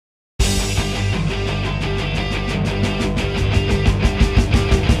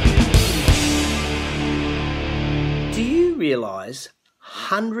realize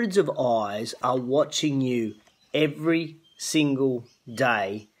hundreds of eyes are watching you every single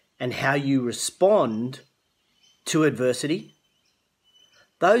day and how you respond to adversity?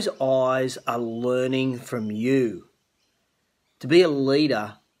 Those eyes are learning from you. To be a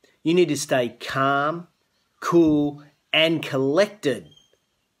leader, you need to stay calm, cool, and collected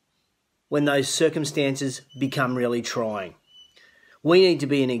when those circumstances become really trying. We need to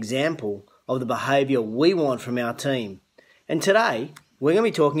be an example of the behaviour we want from our team. And today, we're going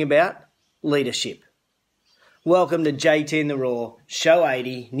to be talking about leadership. Welcome to JT in the Raw, Show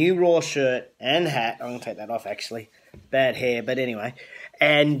 80, new Raw shirt and hat. I'm going to take that off actually. Bad hair, but anyway.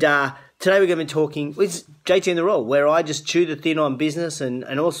 And today we're going to be talking with JT in the Raw, where I just chew the thin on business and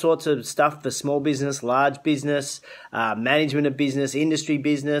all sorts of stuff for small business, large business, management of business, industry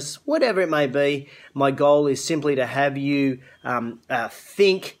business, whatever it may be. My goal is simply to have you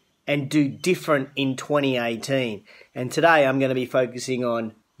think and do different in 2018. And today I'm going to be focusing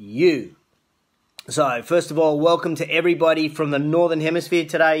on you. So first of all, welcome to everybody from the Northern Hemisphere.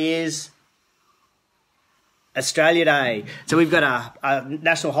 Today is Australia Day. So we've got a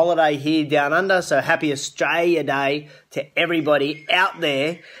national holiday here down under. So happy Australia Day to everybody out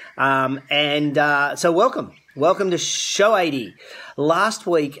there. So welcome. Welcome to Show 80. Last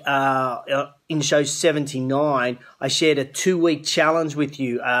week in Show 79, I shared a 2-week challenge with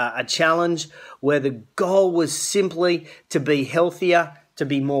you. A challenge where the goal was simply to be healthier, to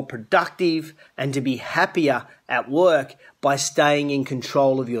be more productive, and to be happier at work by staying in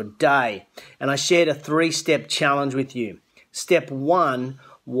control of your day. And I shared a 3-step challenge with you. Step 1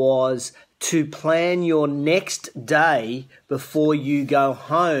 was to plan your next day before you go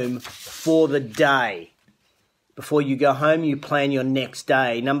home for the day. Before you go home, you plan your next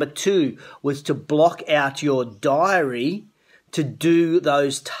day. Number 2 was to block out your diary to do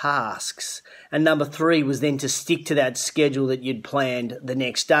those tasks. And number 3 was then to stick to that schedule that you'd planned the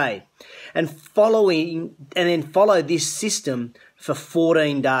next day. And then follow this system for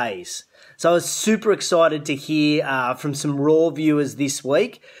 14 days. So I was super excited to hear from some Raw viewers this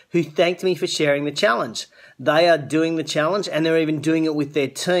week who thanked me for sharing the challenge. They are doing the challenge and they're even doing it with their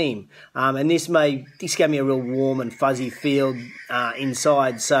team. And this gave me a real warm and fuzzy feel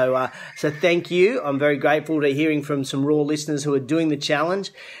inside. So thank you. I'm very grateful to hearing from some Raw listeners who are doing the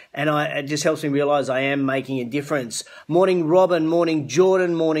challenge. And it just helps me realise I am making a difference. Morning, Robin. Morning,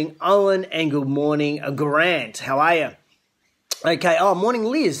 Jordan. Morning, Owen. And good morning, Grant. How are you? Okay. Oh, morning,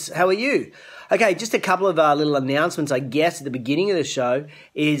 Liz. How are you? Okay, just a couple of little announcements, I guess, at the beginning of the show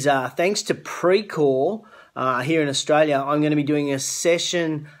is thanks to Precor here in Australia, I'm going to be doing a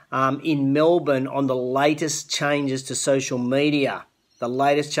session in Melbourne on the latest changes to social media. The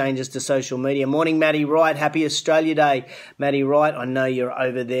latest changes to social media. Morning, Maddie Wright. Happy Australia Day. Maddie Wright, I know you're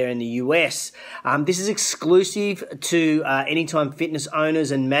over there in the US. This is exclusive to Anytime Fitness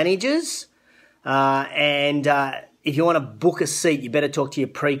owners and managers. If you want to book a seat, you better talk to your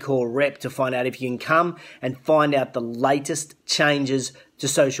Precor rep to find out if you can come and find out the latest changes to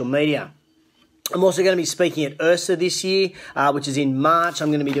social media. I'm also going to be speaking at URSA this year, which is in March. I'm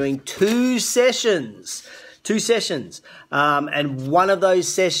going to be doing 2 sessions. And one of those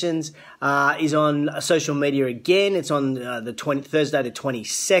sessions is on social media again. It's on Thursday the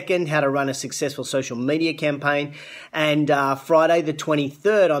 22nd, how to run a successful social media campaign. And Friday the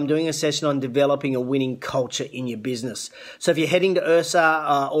 23rd, I'm doing a session on developing a winning culture in your business. So if you're heading to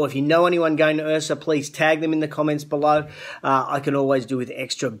URSA or if you know anyone going to URSA, please tag them in the comments below. I can always do with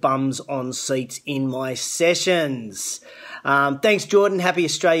extra bums on seats in my sessions. Thanks, Jordan. Happy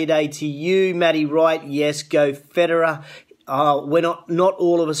Australia Day to you. Maddie Wright, yes, go Federer. We're not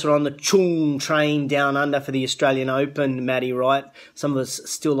all of us are on the Chung train down under for the Australian Open, Maddie Wright. Some of us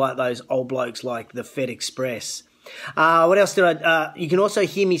still like those old blokes like the Fed Express. What else did I, you can also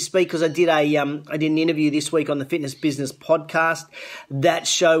hear me speak because I did an interview this week on the Fitness Business Podcast. That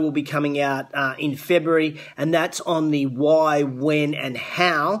show will be coming out in February, and that's on the why, when, and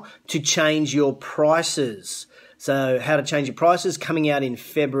how to change your prices. So how to change your prices coming out in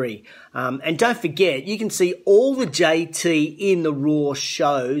February. And don't forget, you can see all the JT in the Raw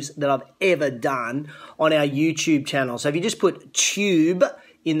shows that I've ever done on our YouTube channel. So if you just put tube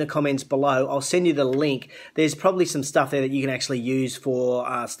in the comments below, I'll send you the link. There's probably some stuff there that you can actually use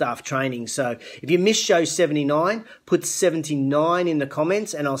for staff training. So if you missed show 79, put 79 in the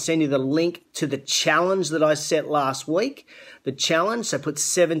comments and I'll send you the link to the challenge that I set last week. The challenge, so put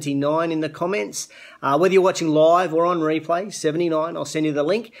 79 in the comments. Whether you're watching live or on replay, 79, I'll send you the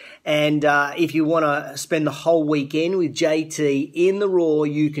link. And if you want to spend the whole weekend with JT in the Raw,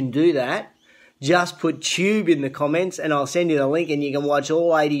 you can do that. just put tube in the comments and I'll send you the link and you can watch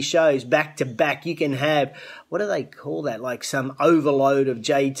all 80 shows back to back. You can have, what do they call that? Like some overload of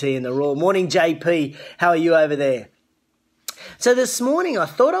JT and the Raw. Morning, JP. How are you over there? So this morning I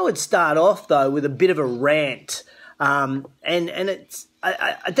thought I would start off though with a bit of a rant. And it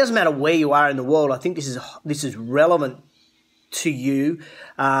doesn't matter where you are in the world. I think this is relevant to you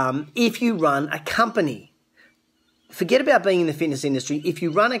if you run a company. Forget about being in the fitness industry. If you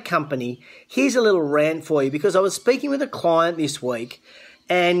run a company, here's a little rant for you because I was speaking with a client this week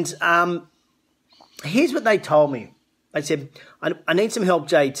and here's what they told me. They said, I need some help,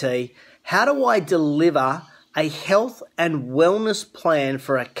 JT. How do I deliver a health and wellness plan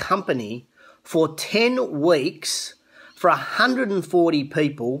for a company for 10 weeks for 140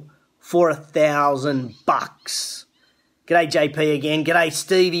 people for $1,000? G'day, JP again. G'day,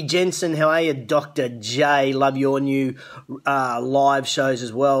 Stevie Jensen. How are you? Dr. J. Love your new live shows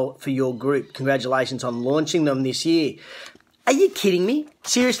as well for your group. Congratulations on launching them this year. Are you kidding me?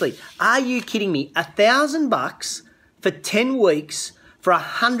 Seriously, are you kidding me? $1,000 for 10 weeks for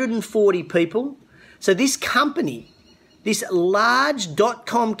 140 people? So this company, this large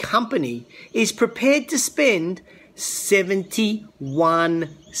 .com company, is prepared to spend 71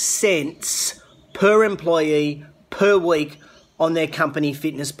 cents per employee per week on their company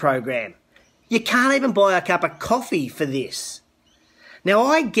fitness program. You can't even buy a cup of coffee for this. Now,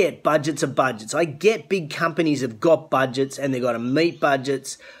 I get budgets of budgets. I get big companies have got budgets and they've got to meet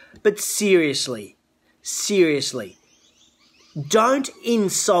budgets. But seriously, don't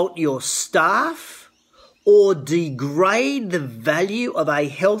insult your staff or degrade the value of a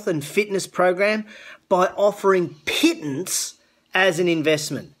health and fitness program by offering pittance as an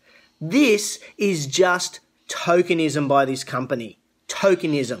investment. This is just tokenism by this company.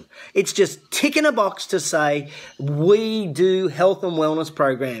 Tokenism. It's just ticking a box to say we do health and wellness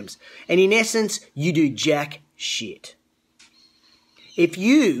programs. And in essence, you do jack shit. If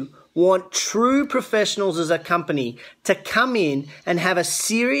you want true professionals as a company to come in and have a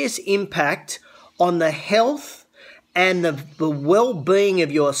serious impact on the health and the well-being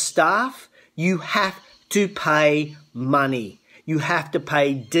of your staff, you have to pay money. You have to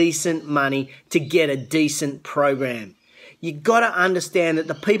pay decent money to get a decent program. You got to understand that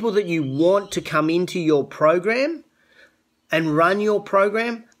the people that you want to come into your program and run your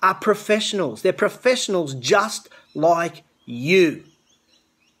program are professionals. They're professionals just like you.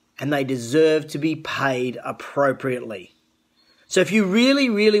 And they deserve to be paid appropriately. So if you really,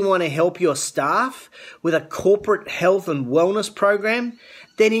 really want to help your staff with a corporate health and wellness program,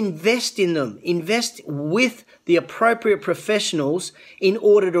 then invest in them. Invest with the appropriate professionals in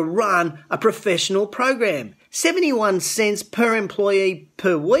order to run a professional program. 71 cents per employee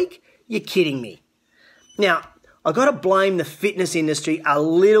per week? You're kidding me. Now, I've got to blame the fitness industry a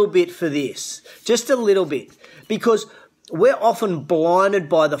little bit for this. Just a little bit. Because we're often blinded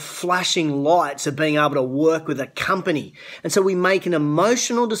by the flashing lights of being able to work with a company. And so we make an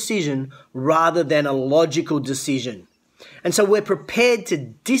emotional decision rather than a logical decision. And so we're prepared to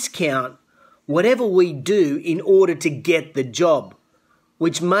discount whatever we do in order to get the job,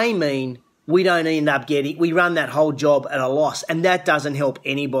 which may mean we don't end up we run that whole job at a loss, and that doesn't help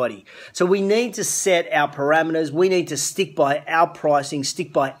anybody. So we need to set our parameters. We need to stick by our pricing,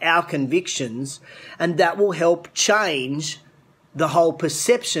 stick by our convictions, and that will help change the whole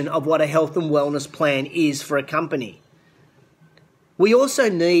perception of what a health and wellness plan is for a company. We also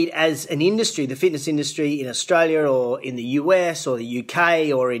need, as an industry, the fitness industry in Australia or in the US or the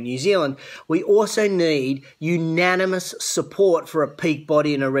UK or in New Zealand, we also need unanimous support for a peak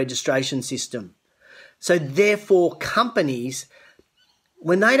body and a registration system. So therefore, companies,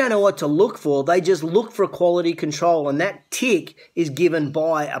 when they don't know what to look for, they just look for quality control, and that tick is given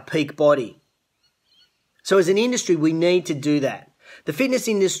by a peak body. So as an industry, we need to do that. The fitness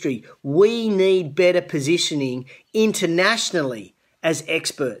industry, we need better positioning internationally as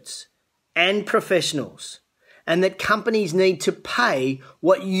experts and professionals, and that companies need to pay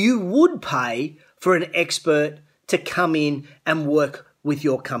what you would pay for an expert to come in and work with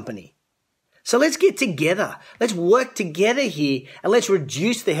your company. So let's get together. Let's work together here and let's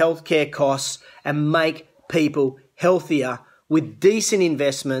reduce the healthcare costs and make people healthier with decent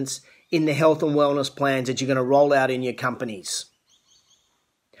investments in the health and wellness plans that you're going to roll out in your companies.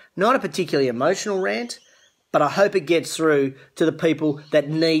 Not a particularly emotional rant, but I hope it gets through to the people that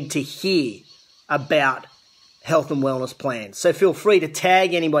need to hear about health and wellness plans. So feel free to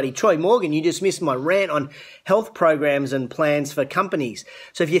tag anybody. Troy Morgan, you just missed my rant on health programs and plans for companies.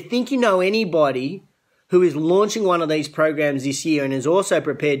 So if you think you know anybody who is launching one of these programs this year and is also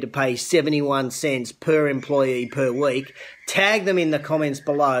prepared to pay 71 cents per employee per week, tag them in the comments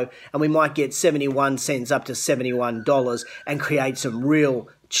below and we might get 71 cents up to $71 and create some real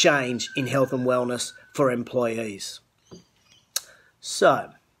change in health and wellness for employees.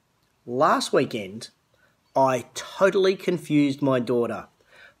 So, last weekend, I totally confused my daughter.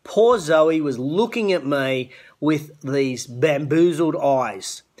 Poor Zoe was looking at me with these bamboozled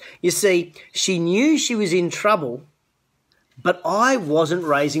eyes. You see, she knew she was in trouble, but I wasn't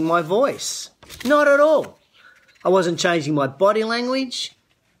raising my voice. Not at all. I wasn't changing my body language.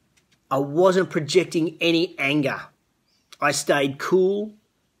 I wasn't projecting any anger. I stayed cool,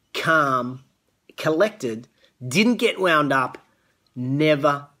 calm, collected, didn't get wound up,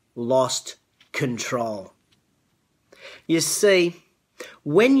 never lost control. You see,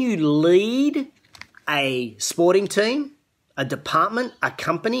 when you lead a sporting team, a department, a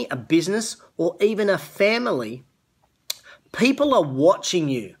company, a business, or even a family, people are watching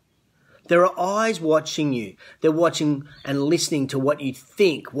you. There are eyes watching you. They're watching and listening to what you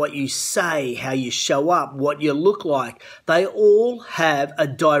think, what you say, how you show up, what you look like. They all have a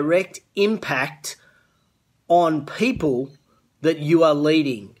direct impact on people that you are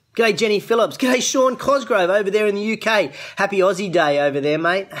leading. G'day Jenny Phillips. G'day Sean Cosgrove over there in the UK. Happy Aussie Day over there,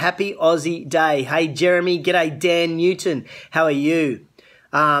 mate. Happy Aussie Day. Hey Jeremy. G'day Dan Newton. How are you?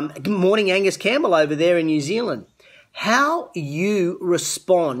 Good morning Angus Campbell over there in New Zealand. How you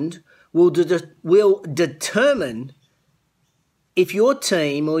respond will determine if your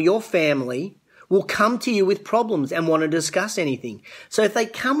team or your family will come to you with problems and want to discuss anything. So if they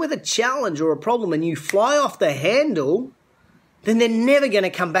come with a challenge or a problem and you fly off the handle, then they're never going to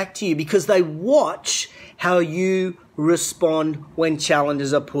come back to you because they watch how you respond when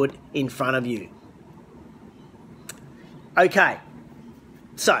challenges are put in front of you. Okay,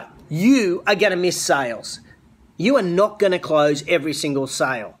 so you are going to miss sales. You are not going to close every single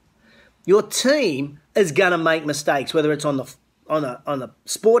sale. Your team is going to make mistakes, whether it's on the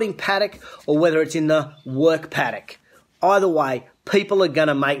sporting paddock or whether it's in the work paddock. Either way, people are going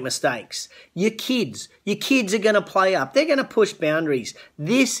to make mistakes. Your kids are going to play up. They're going to push boundaries.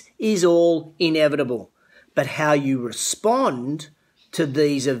 This is all inevitable. But how you respond to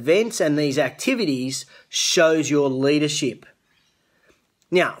these events and these activities shows your leadership.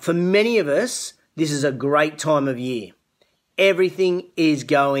 Now, for many of us, this is a great time of year. Everything is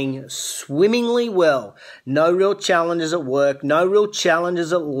going swimmingly well. No real challenges at work, no real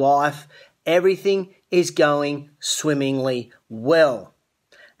challenges at life. Everything is going swimmingly well.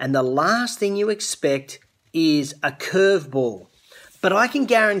 And the last thing you expect is a curveball. But I can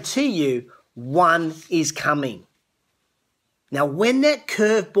guarantee you one is coming. Now, when that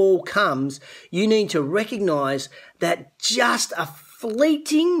curveball comes, you need to recognize that just a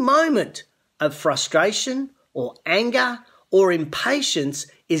fleeting moment of frustration or anger or impatience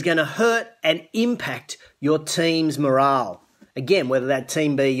is going to hurt and impact your team's morale. Again, whether that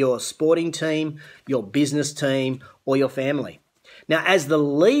team be your sporting team, your business team, or your family. Now, as the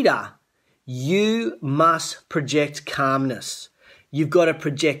leader, you must project calmness. You've got to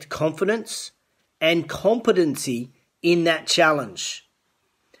project confidence and competency in that challenge.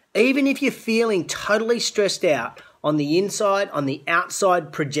 Even if you're feeling totally stressed out, on the inside, on the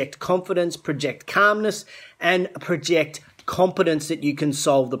outside, project confidence, project calmness, and project competence that you can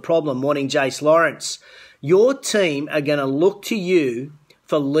solve the problem. Morning, Jace Lawrence. Your team are going to look to you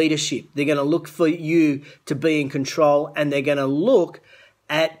for leadership. They're going to look for you to be in control, and they're going to look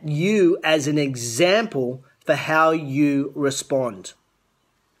at you as an example for how you respond.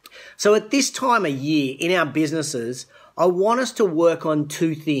 So at this time of year in our businesses, I want us to work on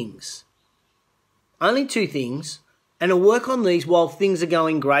two things. Only two things, and to work on these while things are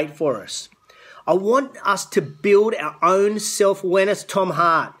going great for us. I want us to build our own self-awareness. Tom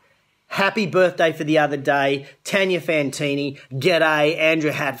Hart, happy birthday for the other day. Tanya Fantini, g'day. Andrew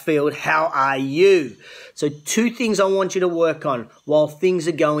Hatfield, how are you? So two things I want you to work on while things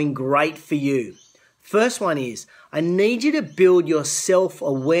are going great for you. First one is, I need you to build your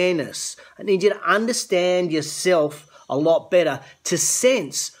self-awareness. I need you to understand yourself a lot better to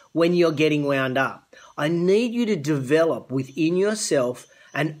sense when you're getting wound up. I need you to develop within yourself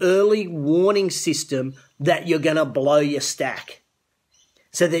an early warning system that you're going to blow your stack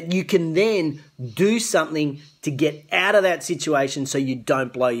so that you can then do something to get out of that situation so you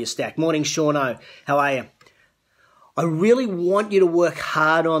don't blow your stack. Morning, Shauno. How are you? I really want you to work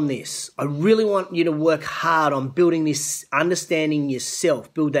hard on this. I really want you to work hard on building this, understanding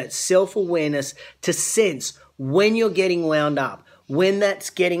yourself, build that self-awareness to sense when you're getting wound up, when that's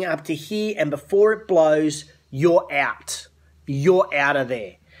getting up to here, and before it blows, you're out. You're out of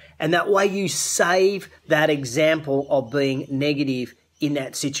there. And that way you save that example of being negative in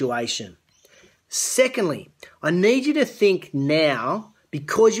that situation. Secondly, I need you to think now,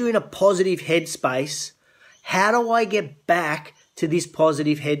 because you're in a positive headspace, how do I get back to this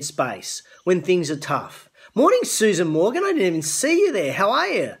positive headspace when things are tough? Morning, Susan Morgan. I didn't even see you there. How are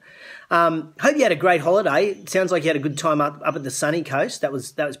you? Hope you had a great holiday. It sounds like you had a good time up at the sunny coast. That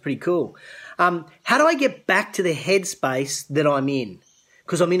was pretty cool. How do I get back to the headspace that I'm in?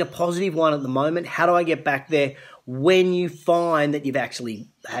 Because I'm in a positive one at the moment. How do I get back there when you find that you've actually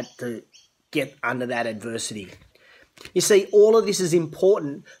had to get under that adversity? You see, all of this is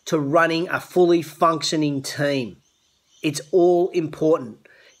important to running a fully functioning team. It's all important.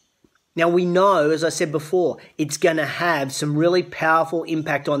 Now, we know, as I said before, it's going to have some really powerful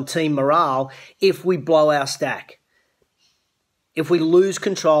impact on team morale if we blow our stack. If we lose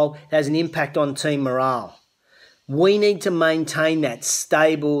control, it has an impact on team morale. We need to maintain that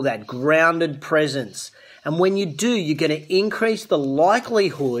stable, that grounded presence. And when you do, you're going to increase the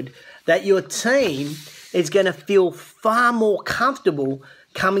likelihood that your team is going to feel far more comfortable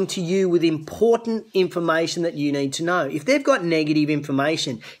coming to you with important information that you need to know. If they've got negative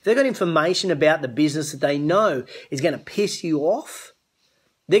information, if they've got information about the business that they know is going to piss you off,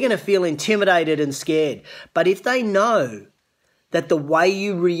 they're going to feel intimidated and scared. But if they know that the way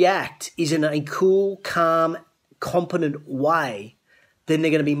you react is in a cool, calm, competent way, then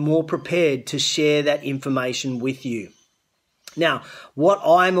they're going to be more prepared to share that information with you. Now, what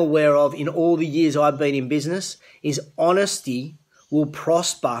I'm aware of in all the years I've been in business is honesty will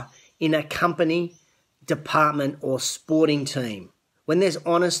prosper in a company, department, or sporting team. When there's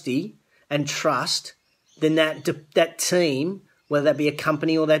honesty and trust, then that team, whether that be a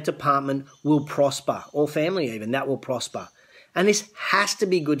company or that department, will prosper, or family even, that will prosper. And this has to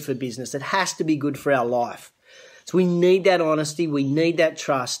be good for business. It has to be good for our life. So we need that honesty. We need that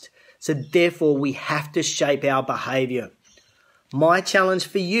trust. So therefore, we have to shape our behaviour. My challenge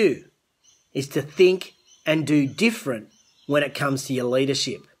for you is to think and do different when it comes to your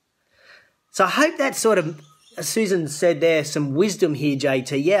leadership. So I hope that sort of, as Susan said there, some wisdom here,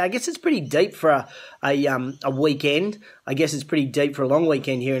 JT. Yeah, I guess it's pretty deep for a weekend. I guess it's pretty deep for a long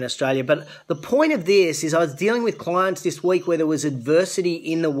weekend here in Australia. But the point of this is I was dealing with clients this week where there was adversity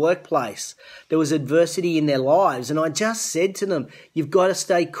in the workplace. There was adversity in their lives. And I just said to them, you've got to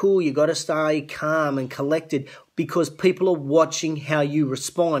stay cool. You've got to stay calm and collected, because people are watching how you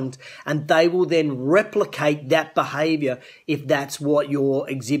respond, and they will then replicate that behavior if that's what you're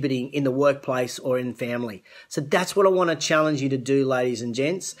exhibiting in the workplace or in family. So that's what I want to challenge you to do, ladies and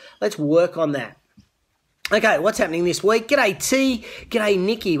gents. Let's work on that. Okay, what's happening this week? G'day T, g'day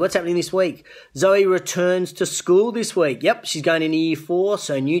Nikki. What's happening this week? Zoe returns to school this week. Yep, she's going into year 4,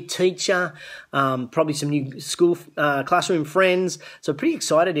 so new teacher, probably some new school classroom friends. So pretty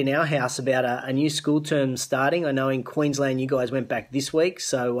excited in our house about a new school term starting. I know in Queensland you guys went back this week,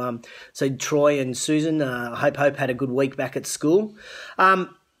 so Troy and Susan, hope had a good week back at school.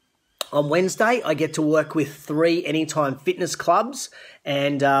 On Wednesday, I get to work with 3 Anytime Fitness clubs,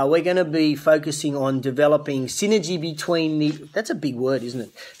 and we're going to be focusing on developing synergy between that's a big word, isn't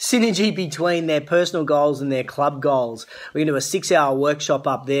it? Synergy between their personal goals and their club goals. We're going to do a 6-hour workshop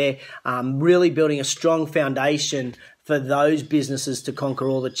up there, really building a strong foundation for those businesses to conquer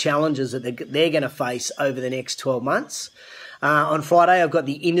all the challenges that they're going to face over the next 12 months. On Friday, I've got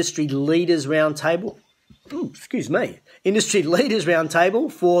the Industry Leaders Roundtable. Industry Leaders Roundtable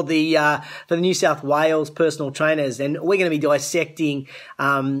for the New South Wales personal trainers, and we're going to be dissecting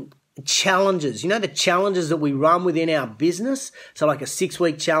challenges. You know, the challenges that we run within our business. So like a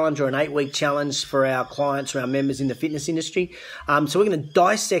 6-week challenge or an 8-week challenge for our clients or our members in the fitness industry. So we're going to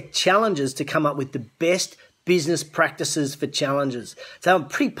dissect challenges to come up with the best business practices for challenges. So I'm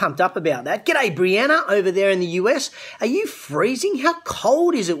pretty pumped up about that. G'day Brianna over there in the US. Are you freezing? How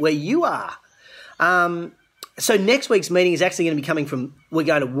cold is it where you are? So next week's meeting is actually going to be coming from, we're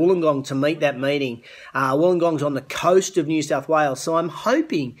going to Wollongong to meet that meeting. Wollongong's on the coast of New South Wales. So I'm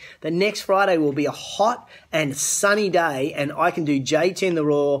hoping that next Friday will be a hot and sunny day, and I can do JT in the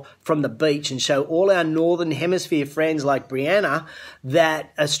Raw from the beach and show all our Northern Hemisphere friends like Brianna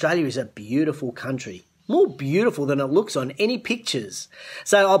that Australia is a beautiful country. More beautiful than it looks on any pictures.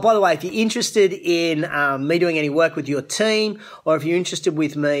 So, by the way, if you're interested in me doing any work with your team, or if you're interested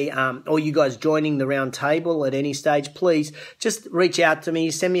with me or you guys joining the round table at any stage, please just reach out to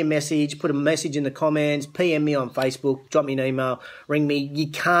me, send me a message, put a message in the comments, PM me on Facebook, drop me an email, ring me. You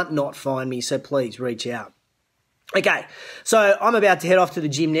can't not find me, so please reach out. Okay, so I'm about to head off to the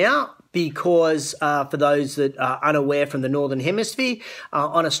gym now. because for those that are unaware from the Northern Hemisphere,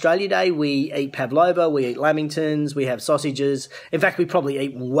 on Australia Day, we eat pavlova, we eat lamingtons, we have sausages. In fact, we probably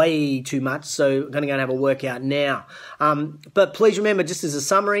eat way too much, so I'm going to go and have a workout now. But please remember, just as a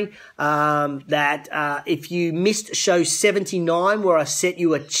summary, that if you missed show 79, where I set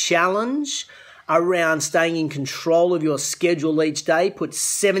you a challenge around staying in control of your schedule each day, put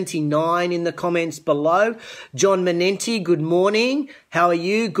 79 in the comments below. John Menenti, good morning. How are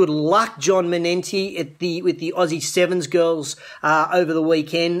you? Good luck, John Menenti, with the Aussie Sevens girls over the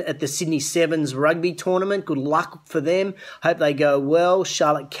weekend at the Sydney Sevens rugby tournament. Good luck for them. Hope they go well.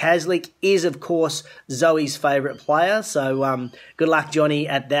 Charlotte Caslick is, of course, Zoe's favourite player. So good luck, Johnny,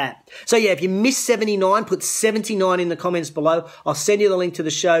 at that. So yeah, if you missed 79, put 79 in the comments below. I'll send you the link to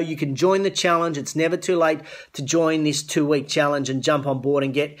the show. You can join the challenge. It's never too late to join this 2-week challenge and jump on board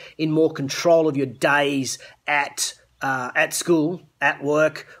and get in more control of your days at school, at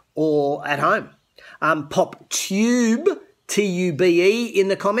work, or at home. Pop tube, T-U-B-E, in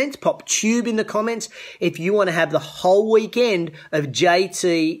the comments. Pop tube in the comments if you want to have the whole weekend of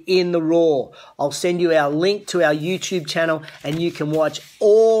JT in the Raw. I'll send you our link to our YouTube channel and you can watch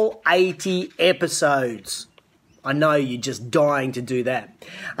all 80 episodes. I know you're just dying to do that.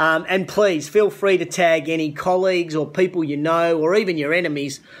 And please feel free to tag any colleagues or people you know, or even your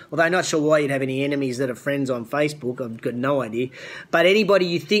enemies, although I'm not sure why you'd have any enemies that are friends on Facebook. I've got no idea. But anybody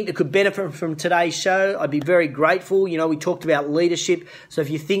you think that could benefit from today's show, I'd be very grateful. You know, we talked about leadership. So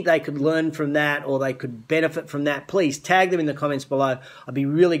if you think they could learn from that or they could benefit from that, please tag them in the comments below. I'd be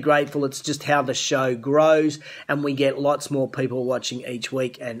really grateful. It's just how the show grows and we get lots more people watching each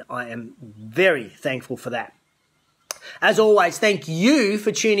week. And I am very thankful for that. As always, thank you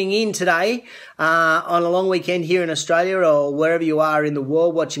for tuning in today on a long weekend here in Australia or wherever you are in the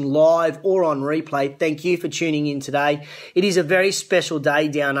world, watching live or on replay. Thank you for tuning in today. It is a very special day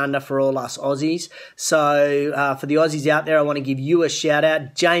down under for all us Aussies. So for the Aussies out there, I want to give you a shout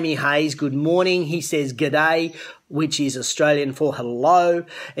out. Jamie Hayes, good morning. He says g'day, which is Australian for hello.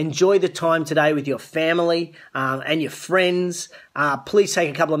 Enjoy the time today with your family and your friends. Please take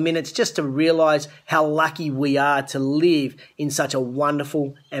a couple of minutes just to realise how lucky we are to live in such a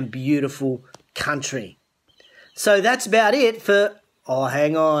wonderful and beautiful country. So that's about it for... Oh,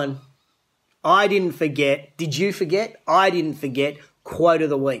 hang on. I didn't forget. Did you forget? I didn't forget. Quote of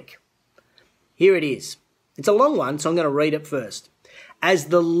the week. Here it is. It's a long one, so I'm going to read it first. As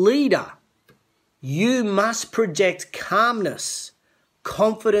the leader, you must project calmness,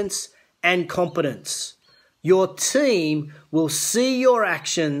 confidence, and competence. Your team will see your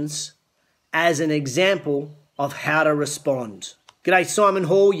actions as an example of how to respond. G'day, Simon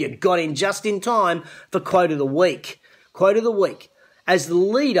Hall. You got in just in time for Quote of the Week. Quote of the Week. As the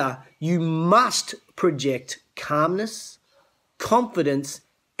leader, you must project calmness, confidence,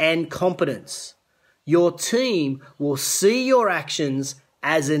 and competence. Your team will see your actions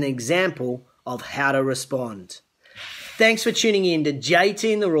as an example of how to respond. Thanks for tuning in to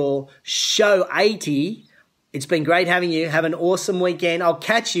JT in the Raw, show 80. It's been great having you. Have an awesome weekend. I'll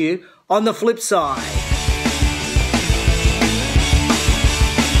catch you on the flip side.